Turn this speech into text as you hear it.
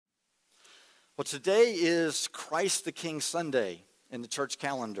Well, today is Christ the King Sunday in the church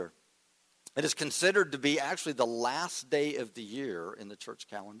calendar. It is considered to be actually the last day of the year in the church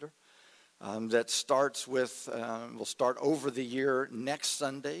calendar. That starts with, we'll start over the year next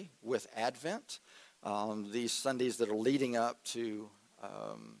Sunday with Advent, these Sundays that are leading up to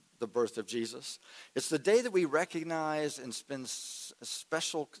the birth of Jesus. It's the day that we recognize and spend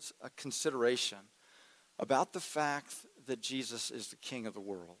special consideration about the fact that Jesus is the King of the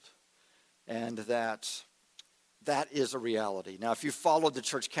world, and that is a reality. Now, if you followed the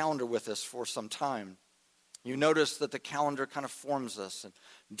church calendar with us for some time, you notice that the calendar kind of forms us and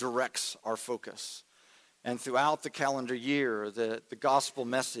directs our focus. And throughout the calendar year, the gospel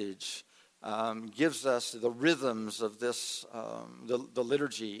message gives us the rhythms of this, the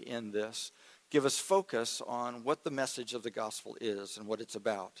liturgy in this, give us focus on what the message of the gospel is and what it's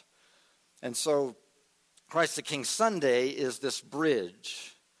about. And so Christ the King Sunday is this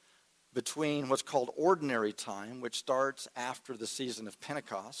bridge between what's called ordinary time, which starts after the season of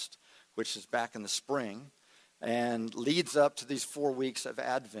Pentecost, which is back in the spring, and leads up to these 4 weeks of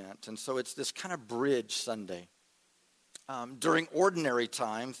Advent. And so it's this kind of bridge Sunday. During ordinary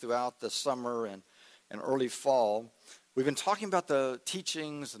time, throughout the summer and early fall, we've been talking about the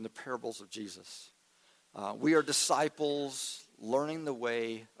teachings and the parables of Jesus. We are disciples learning the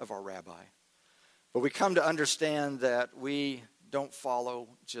way of our rabbi. But we come to understand that we don't follow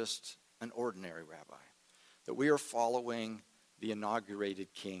just an ordinary rabbi, that we are following the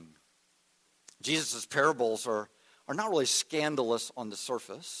inaugurated king. Jesus' parables are not really scandalous on the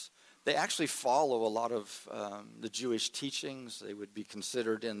surface. They actually follow a lot of the Jewish teachings. They would be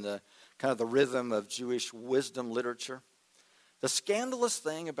considered in the kind of the rhythm of Jewish wisdom literature. The scandalous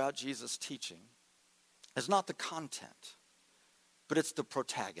thing about Jesus' teaching is not the content, but it's the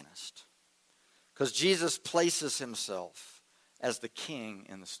protagonist. Because Jesus places himself as the king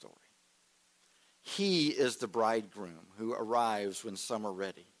in the story. He is the bridegroom who arrives when some are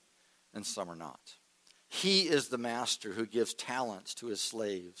ready and some are not. He is the master who gives talents to his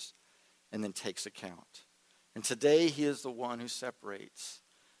slaves and then takes account. And today he is the one who separates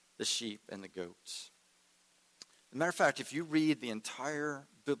the sheep and the goats. As a matter of fact, if you read the entire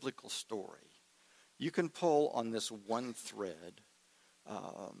biblical story, you can pull on this one thread,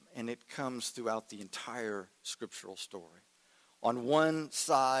 and it comes throughout the entire scriptural story. On one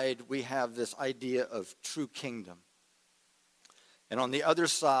side, we have this idea of true kingdom. And on the other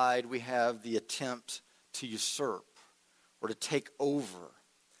side, we have the attempt to usurp or to take over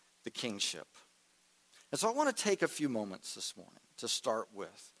the kingship. And so I want to take a few moments this morning to start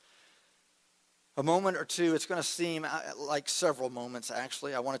with. A moment or two, it's going to seem like several moments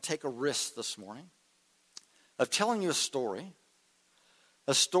actually. I want to take a risk this morning of telling you a story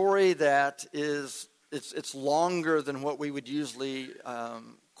that is, it's longer than what we would usually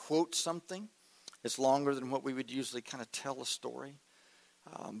quote something. It's longer than what we would usually kind of tell a story.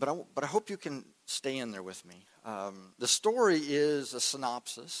 But I hope you can stay in there with me. The story is a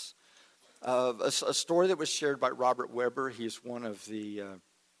synopsis of a story that was shared by Robert Weber. He's one of the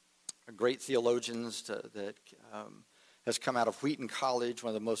great theologians that has come out of Wheaton College,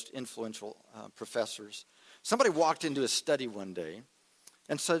 one of the most influential professors. Somebody walked into his study one day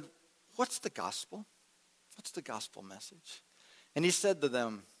and said, "What's the gospel? What's the gospel message?" And he said to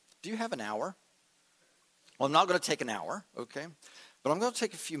them, "Do you have an hour?" Well, I'm not going to take an hour, okay? But I'm going to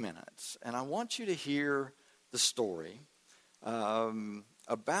take a few minutes, and I want you to hear the story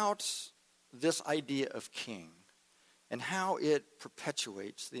about this idea of king and how it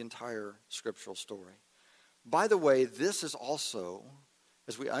perpetuates the entire scriptural story. By the way, this is also,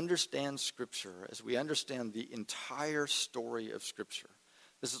 as we understand Scripture, as we understand the entire story of Scripture,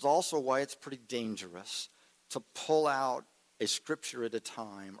 this is also why it's pretty dangerous to pull out a scripture at a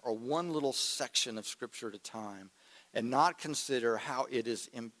time or one little section of scripture at a time and not consider how it is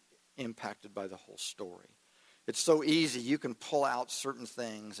impacted by the whole story. It's so easy. You can pull out certain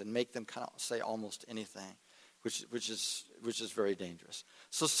things and make them kind of say almost anything, which is very dangerous.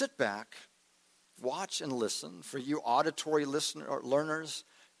 So sit back, watch and listen. For you auditory learners,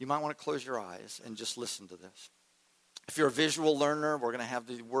 you might want to close your eyes and just listen to this. If you're a visual learner, we're going to have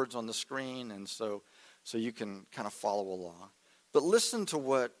the words on the screen, and so you can kind of follow along. But listen to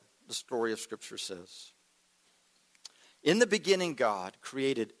what the story of Scripture says. In the beginning, God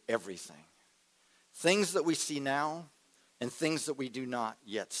created everything. Things that we see now and things that we do not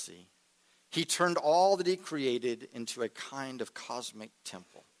yet see. He turned all that he created into a kind of cosmic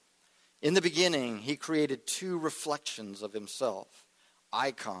temple. In the beginning, he created two reflections of himself,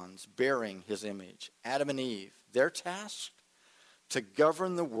 icons bearing his image, Adam and Eve. Their task? To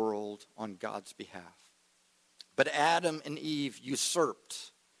govern the world on God's behalf. But Adam and Eve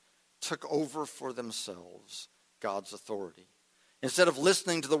usurped took over for themselves God's authority. Instead of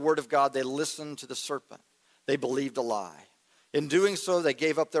listening to the word of God, they listened to the serpent. They believed a lie. In doing so, they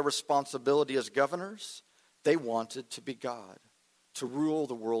gave up their responsibility as governors. They wanted to be God, to rule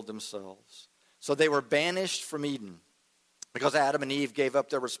the world themselves. So they were banished from Eden. Because Adam and Eve gave up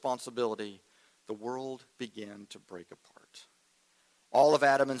their responsibility, the world began to break apart. All of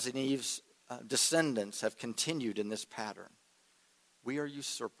Adam and Eve's descendants have continued in this pattern. We are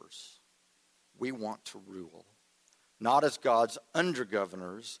usurpers. We want to rule, not as God's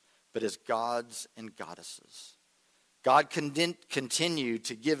under-governors, but as gods and goddesses. God continued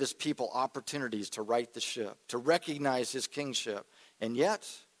to give his people opportunities to right the ship, to recognize his kingship, and yet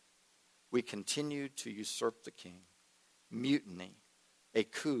we continued to usurp the king. Mutiny, a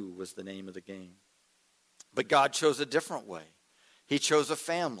coup was the name of the game. But God chose a different way. He chose a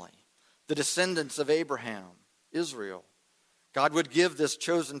family, the descendants of Abraham, Israel. God would give this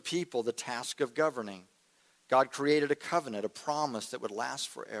chosen people the task of governing. God created a covenant, a promise that would last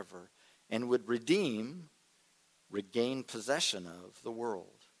forever and would regain possession of the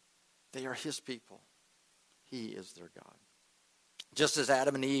world. They are his people. He is their God. Just as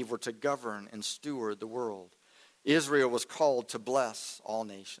Adam and Eve were to govern and steward the world, Israel was called to bless all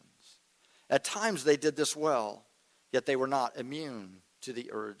nations. At times they did this well, yet they were not immune to the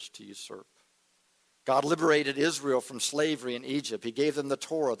urge to usurp. God liberated Israel from slavery in Egypt. He gave them the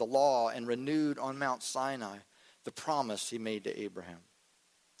Torah, the law, and renewed on Mount Sinai the promise he made to Abraham.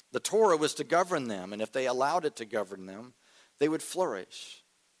 The Torah was to govern them, and if they allowed it to govern them, they would flourish.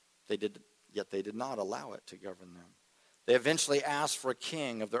 Yet they did not allow it to govern them. They eventually asked for a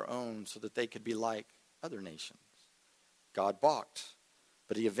king of their own so that they could be like other nations. God balked,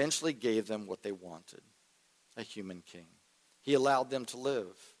 but he eventually gave them what they wanted, a human king. He allowed them to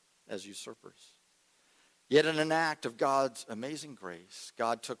live as usurpers. Yet in an act of God's amazing grace,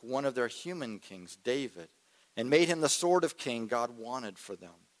 God took one of their human kings, David, and made him the sort of king God wanted for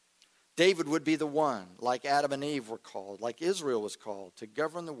them. David would be the one, like Adam and Eve were called, like Israel was called, to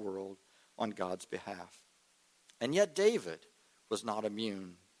govern the world on God's behalf. And yet David was not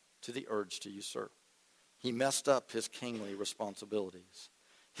immune to the urge to usurp. He messed up his kingly responsibilities.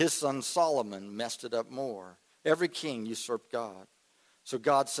 His son Solomon messed it up more. Every king usurped God. So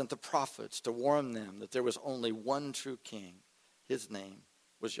God sent the prophets to warn them that there was only one true king. His name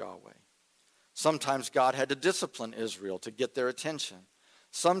was Yahweh. Sometimes God had to discipline Israel to get their attention.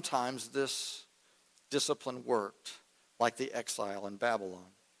 Sometimes this discipline worked, like the exile in Babylon.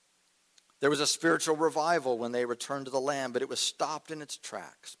 There was a spiritual revival when they returned to the land, but it was stopped in its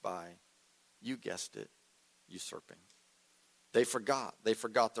tracks by, you guessed it, usurping. They forgot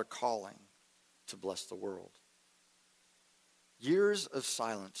their calling to bless the world. Years of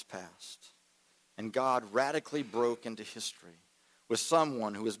silence passed, and God radically broke into history with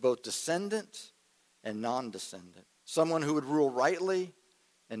someone who was both descendant and non-descendant, someone who would rule rightly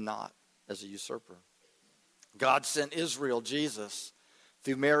and not as a usurper. God sent Israel Jesus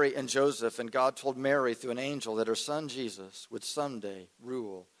through Mary and Joseph, and God told Mary through an angel that her son Jesus would someday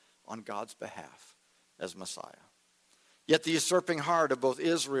rule on God's behalf as Messiah. Yet the usurping heart of both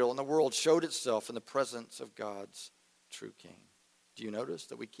Israel and the world showed itself in the presence of God's true king. Do you notice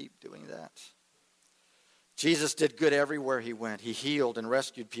that we keep doing that? Jesus did good everywhere he went. He healed and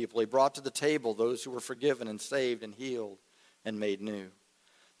rescued people. He brought to the table those who were forgiven and saved and healed and made new.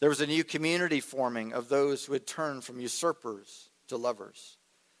 There was a new community forming of those who had turned from usurpers to lovers,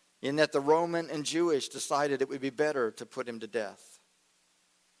 in that the Roman and Jewish decided it would be better to put him to death.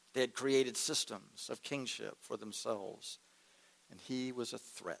 They had created systems of kingship for themselves, and he was a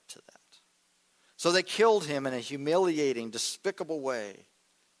threat to that. So they killed him in a humiliating, despicable way,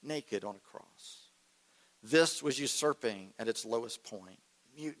 naked on a cross. This was usurping at its lowest point,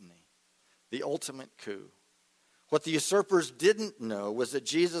 mutiny, the ultimate coup. What the usurpers didn't know was that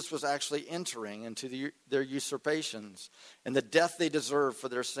Jesus was actually entering into their usurpations and the death they deserved for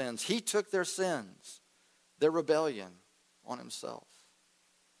their sins. He took their sins, their rebellion, on himself.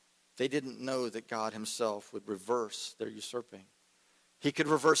 They didn't know that God himself would reverse their usurping. He could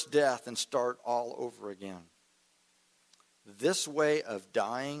reverse death and start all over again. This way of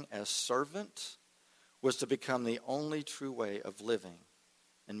dying as servant was to become the only true way of living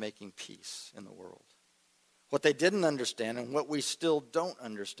and making peace in the world. What they didn't understand, and what we still don't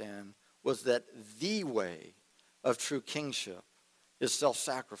understand, was that the way of true kingship is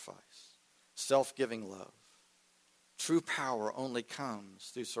self-sacrifice, self-giving love. True power only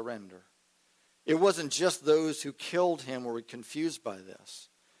comes through surrender. It wasn't just those who killed him who were confused by this.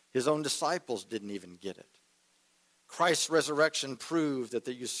 His own disciples didn't even get it. Christ's resurrection proved that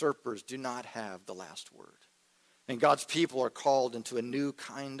the usurpers do not have the last word. And God's people are called into a new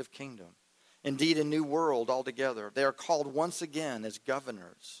kind of kingdom. Indeed, a new world altogether. They are called once again as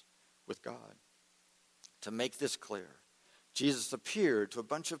governors with God. To make this clear, Jesus appeared to a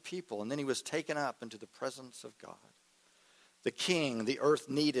bunch of people, and then he was taken up into the presence of God. The King the earth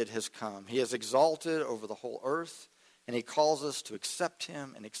needed has come. He is exalted over the whole earth, and he calls us to accept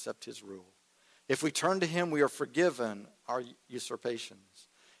him and accept his rule. If we turn to him, we are forgiven our usurpations.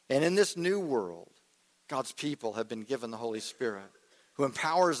 And in this new world, God's people have been given the Holy Spirit, who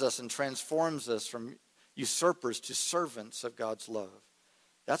empowers us and transforms us from usurpers to servants of God's love.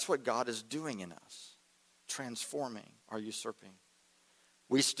 That's what God is doing in us, transforming our usurping.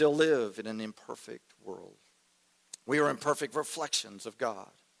 We still live in an imperfect world. We are imperfect reflections of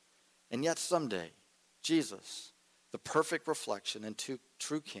God. And yet someday, Jesus, the perfect reflection and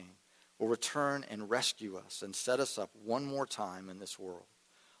true King, will return and rescue us and set us up one more time in this world.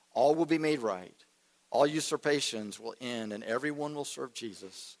 All will be made right. All usurpations will end, and everyone will serve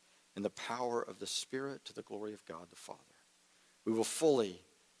Jesus in the power of the Spirit to the glory of God the Father. We will fully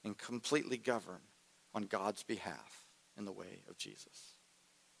and completely govern on God's behalf in the way of Jesus,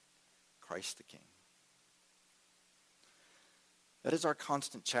 Christ the King. That is our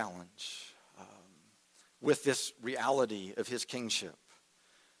constant challenge with this reality of his kingship,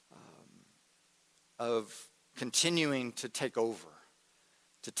 of continuing to take over,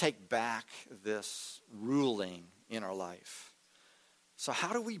 to take back this ruling in our life. So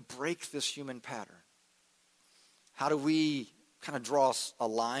how do we break this human pattern? How do we kind of draw a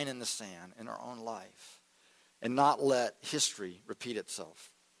line in the sand in our own life and not let history repeat itself?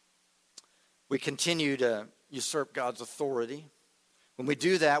 We continue to usurp God's authority. When we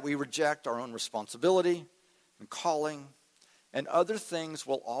do that, we reject our own responsibility and calling, and other things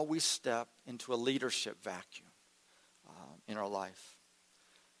will always step into a leadership vacuum in our life.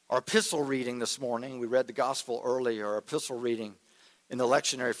 Our epistle reading this morning, we read the gospel earlier. Our epistle reading in the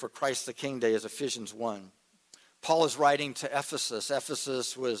lectionary for Christ the King Day is Ephesians 1. Paul is writing to Ephesus.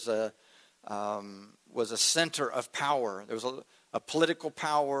 Ephesus was a center of power. There was a political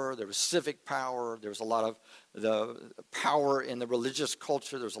power, there was civic power, there was a lot of the power in the religious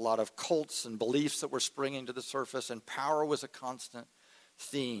culture, there was a lot of cults and beliefs that were springing to the surface, and power was a constant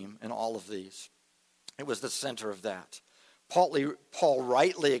theme in all of these. It was the center of that. Paul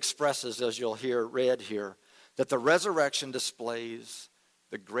rightly expresses, as you'll hear read here, that the resurrection displays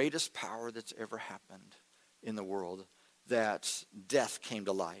the greatest power that's ever happened in the world, that death came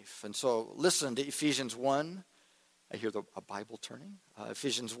to life. And so listen to Ephesians 1. I hear a Bible turning.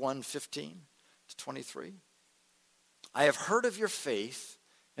 Ephesians 1:15 to 23. I have heard of your faith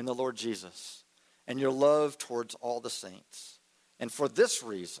in the Lord Jesus and your love towards all the saints. And for this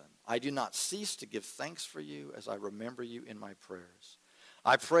reason, I do not cease to give thanks for you as I remember you in my prayers.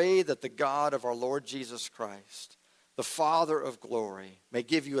 I pray that the God of our Lord Jesus Christ, the Father of glory, may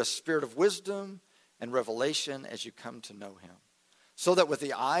give you a spirit of wisdom and revelation as you come to know him, so that with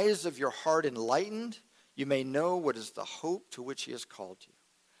the eyes of your heart enlightened, you may know what is the hope to which he has called you,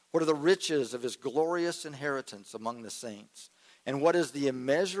 what are the riches of his glorious inheritance among the saints, and what is the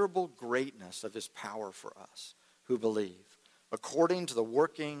immeasurable greatness of his power for us who believe, according to the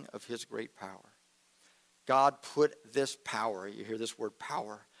working of his great power. God put this power, you hear this word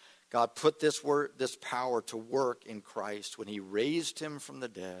power, God put this power to work in Christ when he raised him from the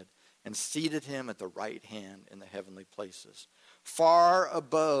dead and seated him at the right hand in the heavenly places, far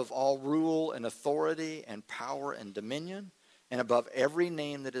above all rule and authority and power and dominion, and above every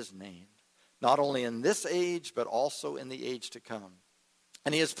name that is named, not only in this age, but also in the age to come.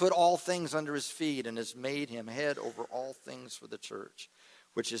 And he has put all things under his feet and has made him head over all things for the church,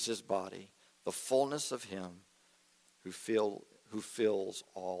 which is his body, the fullness of him who fills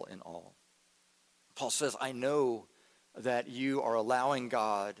all in all. Paul says, I know that you are allowing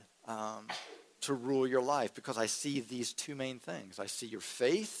God to rule your life because I see these two main things. I see your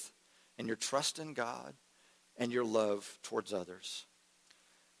faith and your trust in God and your love towards others.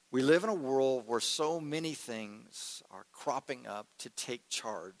 We live in a world where so many things are cropping up to take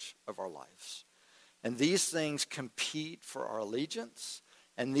charge of our lives. And these things compete for our allegiance,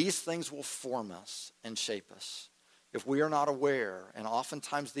 and these things will form us and shape us if we are not aware. And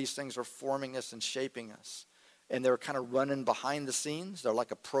oftentimes these things are forming us and shaping us. And they're kind of running behind the scenes. They're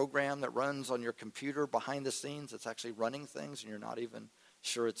like a program that runs on your computer behind the scenes. It's actually running things, and you're not even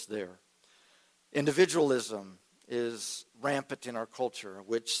sure it's there. Individualism is rampant in our culture,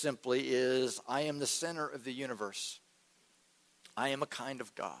 which simply is, I am the center of the universe. I am a kind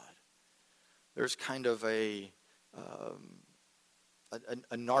of God. There's kind of a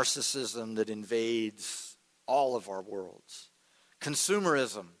narcissism that invades all of our worlds.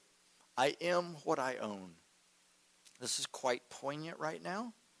 Consumerism. I am what I own. This is quite poignant right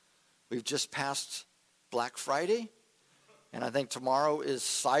now. We've just passed Black Friday, and I think tomorrow is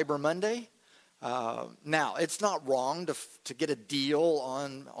Cyber Monday. Now, it's not wrong to get a deal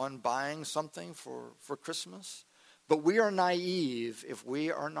on buying something for Christmas, but we are naive if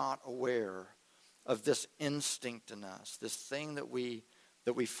we are not aware of this instinct in us, this thing that we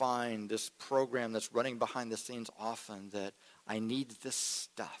find, this program that's running behind the scenes often, that I need this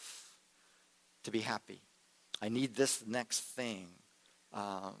stuff to be happy. I need this next thing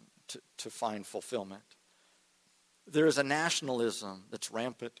to find fulfillment. There is a nationalism that's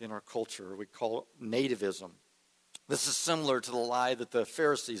rampant in our culture. We call it nativism. This is similar to the lie that the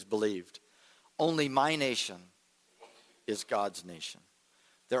Pharisees believed. Only my nation is God's nation.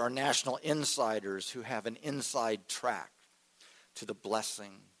 There are national insiders who have an inside track to the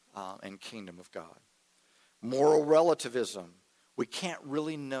blessing and kingdom of God. Moral relativism. We can't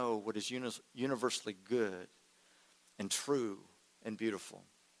really know what is universally good and true and beautiful.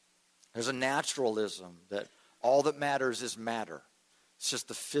 There's a naturalism that all that matters is matter. It's just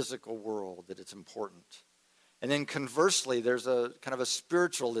the physical world that it's important. And then conversely, there's a kind of a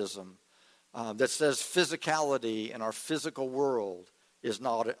spiritualism that says physicality in our physical world is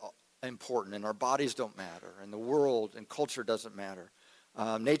not important, and our bodies don't matter, and the world and culture doesn't matter.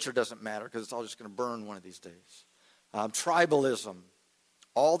 Nature doesn't matter because it's all just going to burn one of these days. Tribalism.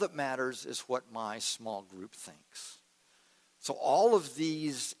 All that matters is what my small group thinks. So all of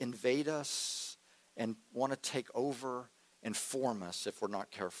these invade us and want to take over and form us if we're not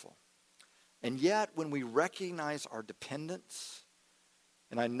careful. And yet, when we recognize our dependence,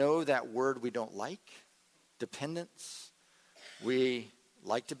 and I know that word we don't like, dependence, we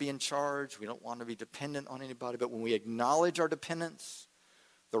like to be in charge, we don't want to be dependent on anybody, but when we acknowledge our dependence,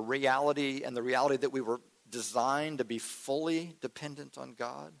 the reality that we were designed to be fully dependent on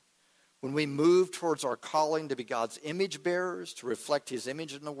God, when we move towards our calling to be God's image bearers, to reflect his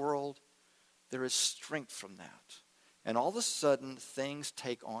image in the world, there is strength from that. And all of a sudden, things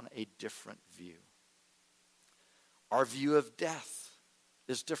take on a different view. Our view of death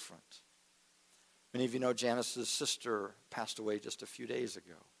is different. Many of you know Janice's sister passed away just a few days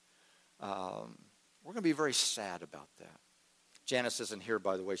ago. We're going to be very sad about that. Janice isn't here,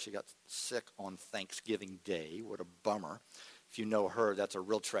 by the way. She got sick on Thanksgiving Day. What a bummer. If you know her, that's a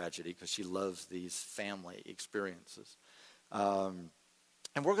real tragedy because she loves these family experiences.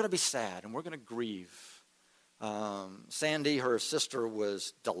 And we're going to be sad and we're going to grieve. Sandy, her sister,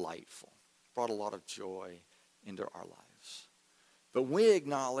 was delightful, brought a lot of joy into our lives. But we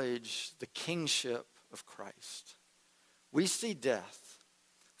acknowledge the kingship of Christ. We see death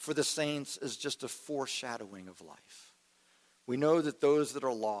for the saints as just a foreshadowing of life. We know that those that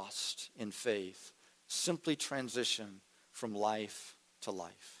are lost in faith simply transition from life to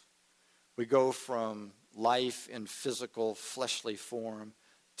life. We go from life in physical, fleshly form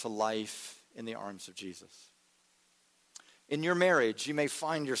to life in the arms of Jesus. In your marriage, you may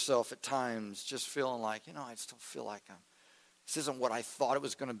find yourself at times just feeling like, I still feel like this isn't what I thought it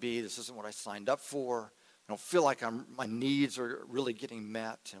was going to be. This isn't what I signed up for. I don't feel like my needs are really getting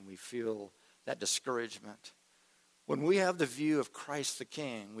met, and we feel that discouragement. When we have the view of Christ the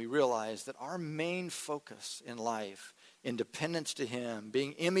King, we realize that our main focus in life, in dependence to him,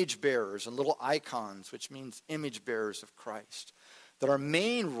 being image bearers and little icons, which means image bearers of Christ, that our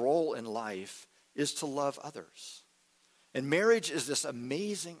main role in life is to love others. And marriage is this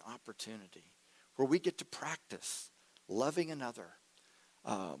amazing opportunity where we get to practice loving another.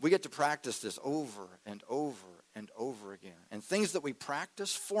 We get to practice this over and over and over again. And things that we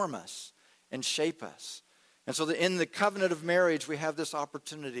practice form us and shape us. And so in the covenant of marriage, we have this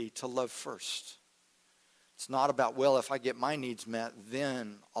opportunity to love first. It's not about, if I get my needs met,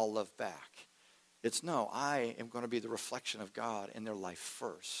 then I'll love back. It's no, I am going to be the reflection of God in their life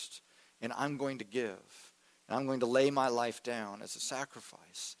first. And I'm going to give. And I'm going to lay my life down as a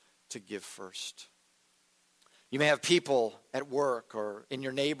sacrifice to give first. You may have people at work or in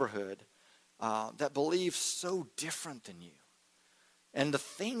your neighborhood that believe so different than you. And the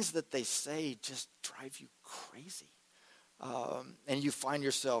things that they say just drive you crazy. And you find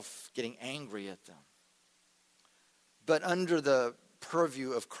yourself getting angry at them. But under the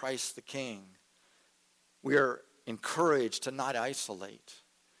purview of Christ the King, we are encouraged to not isolate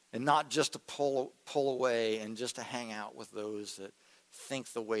and not just to pull away and just to hang out with those that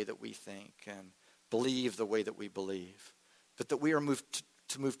think the way that we think and believe the way that we believe, but that we are moved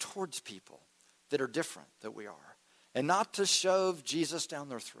to move towards people that are different than we are, and not to shove Jesus down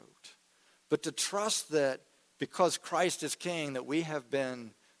their throat, but to trust that because Christ is King, that we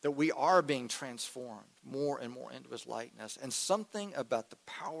are being transformed more and more into his likeness, and something about the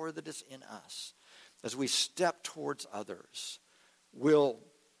power that is in us as we step towards others, will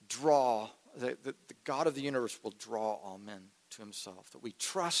draw, the God of the universe will draw all men to himself. That we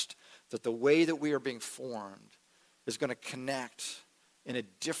trust that the way that we are being formed is going to connect in a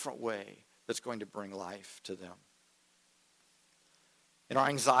different way that's going to bring life to them. In our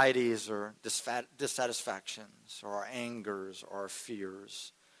anxieties or dissatisfactions or our angers or our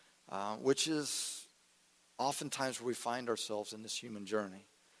fears, which is oftentimes where we find ourselves in this human journey,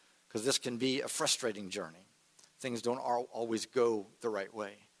 because this can be a frustrating journey. Things don't always go the right way.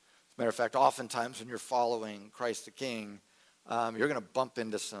 As a matter of fact, oftentimes when you're following Christ the King, you're going to bump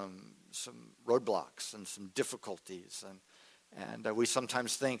into some roadblocks and some difficulties. And we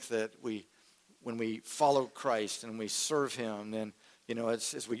sometimes think that when we follow Christ and we serve him, then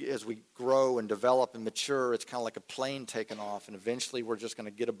as we grow and develop and mature, it's kind of like a plane taking off, and eventually we're just going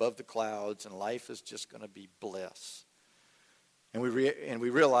to get above the clouds, and life is just going to be bliss. And we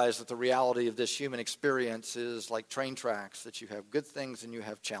realize that the reality of this human experience is like train tracks, that you have good things and you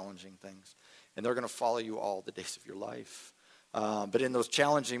have challenging things, and they're going to follow you all the days of your life. But in those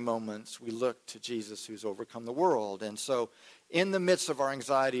challenging moments, we look to Jesus, who's overcome the world. And so in the midst of our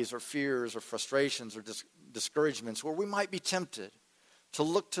anxieties or fears or frustrations or discouragements, where we might be tempted to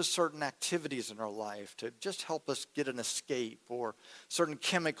look to certain activities in our life to just help us get an escape, or certain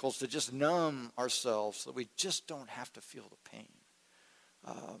chemicals to just numb ourselves so that we just don't have to feel the pain.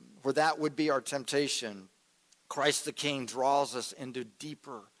 Where that would be our temptation, Christ the King draws us into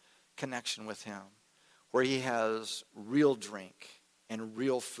deeper connection with him, where he has real drink and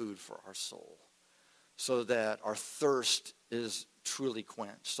real food for our soul, so that our thirst is truly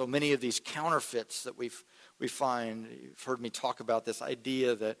quenched. So many of these counterfeits that we find, you've heard me talk about this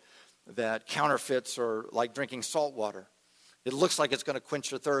idea that counterfeits are like drinking salt water. It looks like it's going to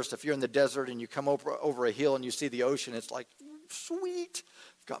quench your thirst. If you're in the desert and you come over a hill and you see the ocean, it's like, sweet,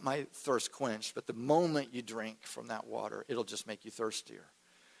 I've got my thirst quenched. But the moment you drink from that water, it'll just make you thirstier.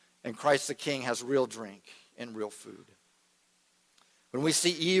 And Christ the King has real drink and real food. When we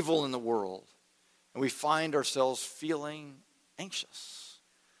see evil in the world and we find ourselves feeling anxious,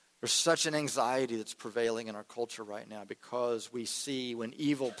 there's such an anxiety that's prevailing in our culture right now, because we see when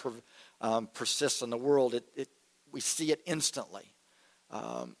evil persists in the world, we see it instantly.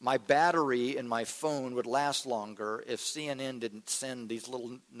 My battery in my phone would last longer if CNN didn't send these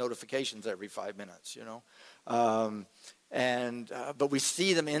little notifications every 5 minutes, But we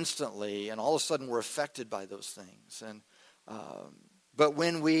see them instantly, and all of a sudden we're affected by those things. But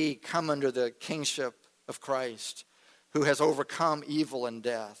when we come under the kingship of Christ, who has overcome evil and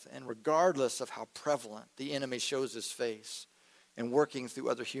death, and regardless of how prevalent the enemy shows his face in working through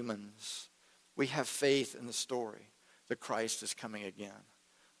other humans, we have faith in the story that Christ is coming again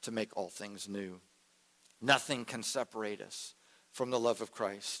to make all things new. Nothing can separate us from the love of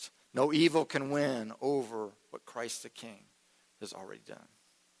Christ. No evil can win over what Christ the King has already done.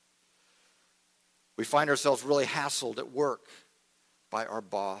 We find ourselves really hassled at work by our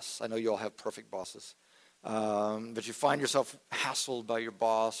boss. I know you all have perfect bosses. But you find yourself hassled by your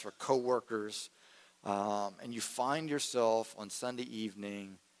boss or coworkers, and you find yourself on Sunday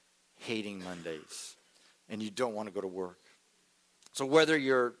evening hating Mondays, and you don't want to go to work. So whether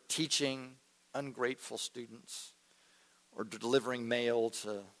you're teaching ungrateful students or delivering mail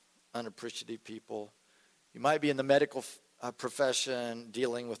to unappreciative people, you might be in the medical profession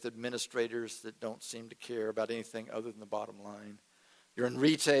dealing with administrators that don't seem to care about anything other than the bottom line. You're in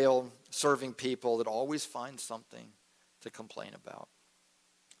retail, serving people that always find something to complain about.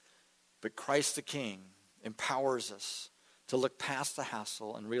 But Christ the King empowers us to look past the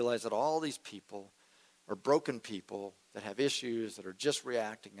hassle and realize that all these people are broken people that have issues, that are just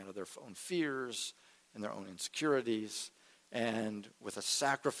reacting out of their own fears and their own insecurities. And with a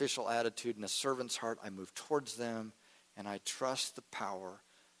sacrificial attitude and a servant's heart, I move towards them, and I trust the power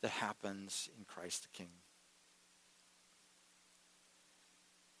that happens in Christ the King.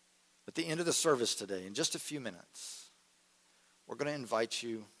 At the end of the service today, in just a few minutes, we're going to invite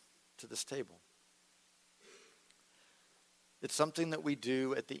you to this table. It's something that we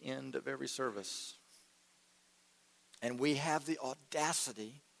do at the end of every service. And we have the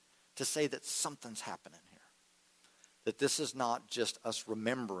audacity to say that something's happening here. That this is not just us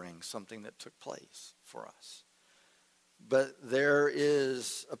remembering something that took place for us. But there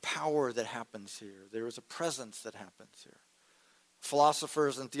is a power that happens here. There is a presence that happens here.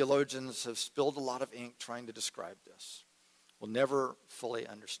 Philosophers and theologians have spilled a lot of ink trying to describe this. We'll never fully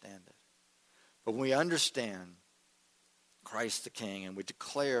understand it. But when we understand Christ the King and we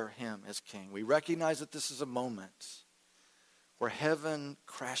declare him as King, we recognize that this is a moment where heaven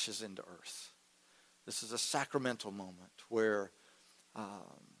crashes into earth. This is a sacramental moment where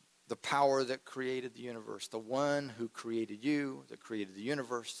the power that created the universe, the one who created you, that created the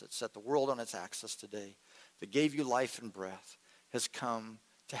universe, that set the world on its axis today, that gave you life and breath, has come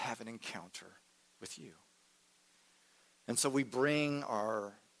to have an encounter with you. And so we bring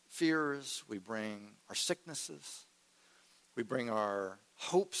our fears, we bring our sicknesses, we bring our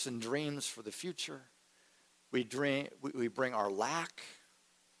hopes and dreams for the future, we bring our lack,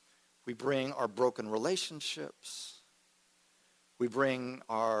 we bring our broken relationships, we bring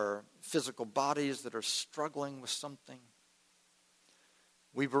our physical bodies that are struggling with something.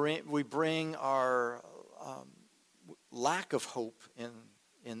 We bring our lack of hope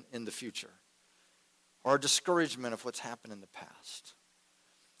in the future, our discouragement of what's happened in the past.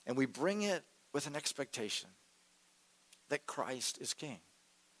 And we bring it with an expectation that Christ is King.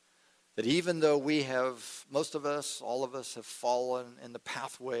 That even though we have, most of us, all of us have fallen in the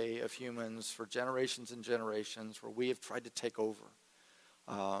pathway of humans for generations and generations where we have tried to take over.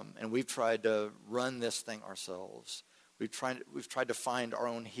 And we've tried to run this thing ourselves. We've tried to find our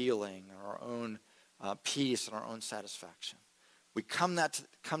own healing, our own peace, and our own satisfaction. We come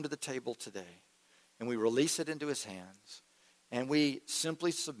to the table today, and we release it into his hands, and we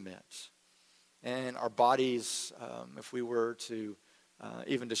simply submit. And our bodies, if we were to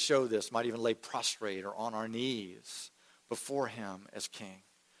even to show this, might even lay prostrate or on our knees before him as King.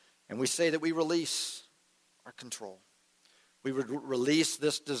 And we say that we release our control. We would release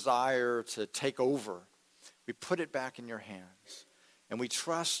this desire to take over. We put it back in your hands. And we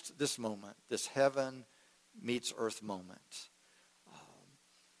trust this moment, this heaven meets earth moment.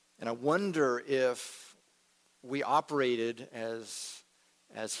 And I wonder if we operated as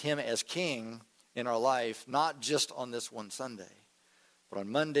him as King in our life, not just on this one Sunday, but on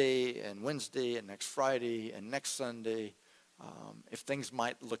Monday and Wednesday and next Friday and next Sunday, if things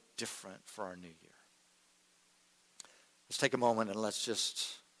might look different for our new year. Let's take a moment and let's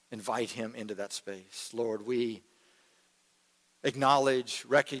just invite him into that space. Lord, we acknowledge,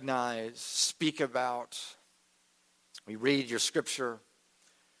 recognize, speak about, we read your scripture,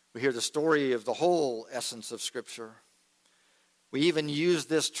 we hear the story of the whole essence of scripture. We even use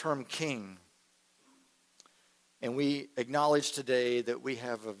this term King. And we acknowledge today that we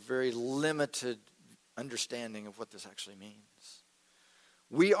have a very limited understanding of what this actually means.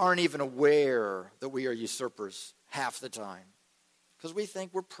 We aren't even aware that we are usurpers half the time because we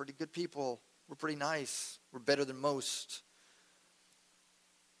think we're pretty good people. We're pretty nice. We're better than most.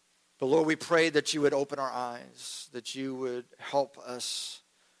 But Lord, we pray that you would open our eyes, that you would help us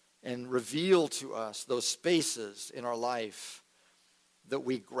and reveal to us those spaces in our life that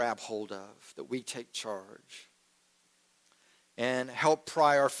we grab hold of, that we take charge. And help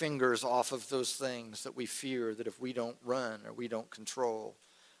pry our fingers off of those things that we fear that if we don't run or we don't control,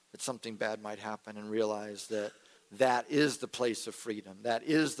 that something bad might happen, and realize that that is the place of freedom. That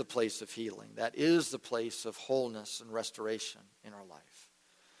is the place of healing. That is the place of wholeness and restoration in our life.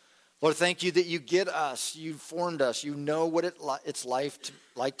 Lord, thank you that you get us. You formed us. You know what it's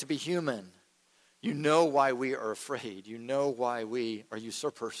like to be human. You know why we are afraid. You know why we are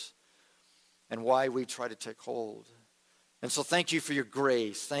usurpers and why we try to take hold. And so thank you for your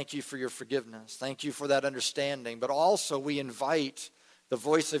grace. Thank you for your forgiveness. Thank you for that understanding. But also we invite the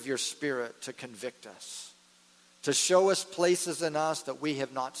voice of your Spirit to convict us, to show us places in us that we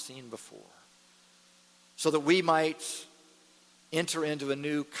have not seen before, so that we might enter into a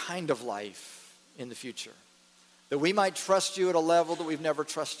new kind of life in the future, that we might trust you at a level that we've never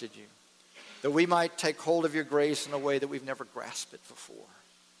trusted you, that we might take hold of your grace in a way that we've never grasped it before.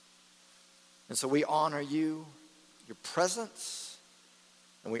 And so we honor you, your presence,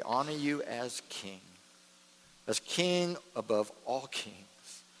 and we honor you as King above all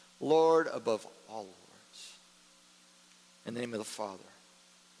kings, Lord above all lords. In the name of the Father,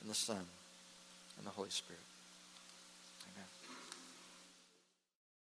 and the Son, and the Holy Spirit.